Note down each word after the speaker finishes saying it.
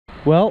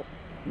Well,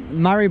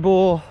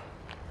 Maribor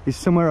is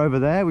somewhere over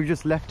there. We've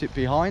just left it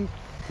behind.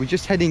 We're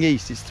just heading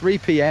east. It's 3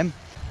 p.m.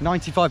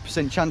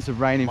 95% chance of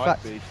rain. In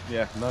fact,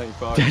 yeah,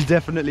 95.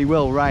 Definitely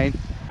will rain.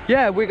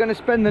 Yeah, we're going to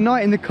spend the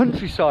night in the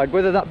countryside,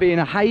 whether that be in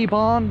a hay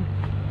barn,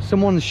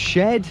 someone's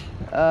shed,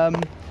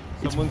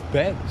 someone's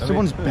bed.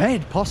 Someone's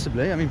bed,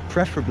 possibly. I mean,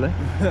 preferably.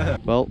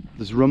 Well,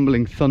 there's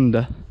rumbling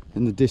thunder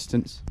in the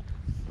distance,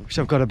 which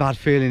I've got a bad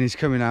feeling is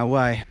coming our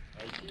way.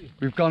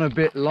 We've gone a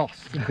bit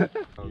lost. You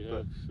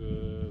have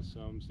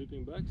some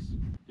sleeping bags?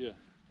 Yeah.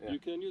 You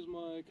can use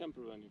my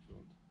campervan if you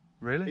want.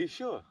 Really? Are you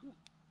sure? Yeah.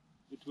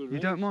 It will rain, You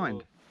don't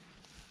mind?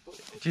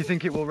 Do you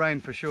think it will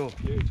rain for sure?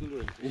 Yeah, it will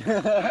rain.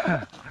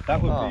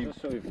 That would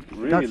be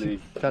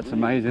really... That's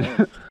amazing.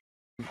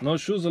 No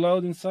shoes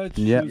allowed inside.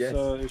 Yeah,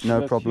 Shoes,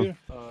 no problem.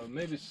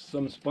 Maybe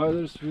some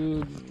spiders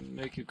will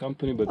make you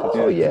company, but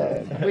Oh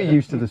yeah, we're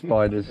used to the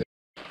spiders.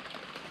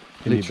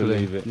 Can you Literally,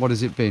 believe it? what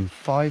has it been?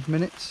 5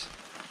 minutes?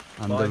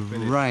 And 5 the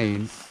minutes.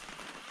 rain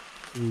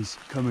is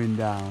coming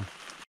down.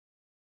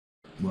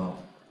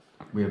 Well,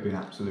 we have been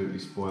absolutely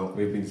spoiled.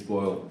 We've been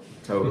spoiled,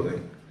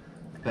 totally.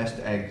 Best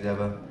eggs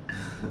ever,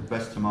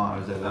 best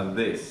tomatoes ever. And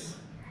this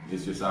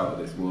is just out of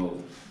this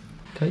world.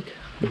 Cake.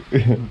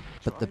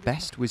 But the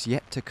best was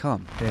yet to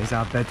come. There's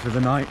our bed for the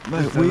night.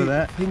 Just over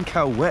there. Think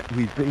how wet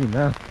we've been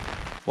now.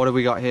 What have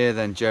we got here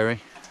then, Jerry?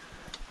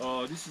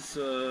 This is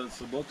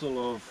it's a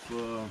bottle of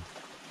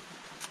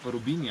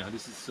Rubinia.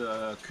 This is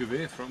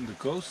cuvée from the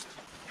coast.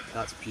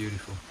 That's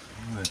beautiful.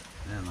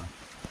 Yeah, man.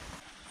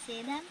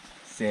 7,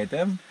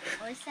 7.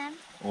 Awesome,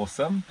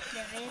 Awesome.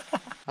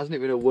 9. Hasn't it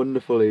been a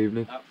wonderful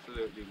evening?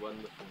 Absolutely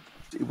wonderful.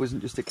 It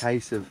wasn't just a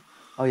case of,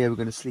 oh yeah, we're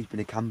going to sleep in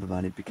a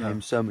campervan. It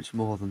became so much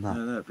more than that.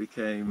 No, that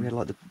became... We had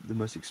like the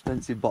most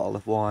expensive bottle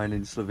of wine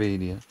in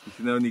Slovenia. You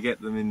can only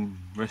get them in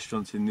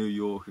restaurants in New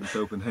York and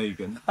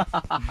Copenhagen.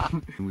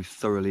 And we've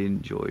thoroughly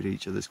enjoyed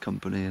each other's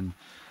company, and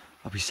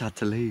I'll be sad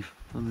to leave.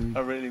 I mean, I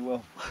really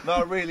will. No,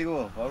 I really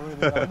will.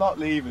 I'm not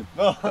leaving.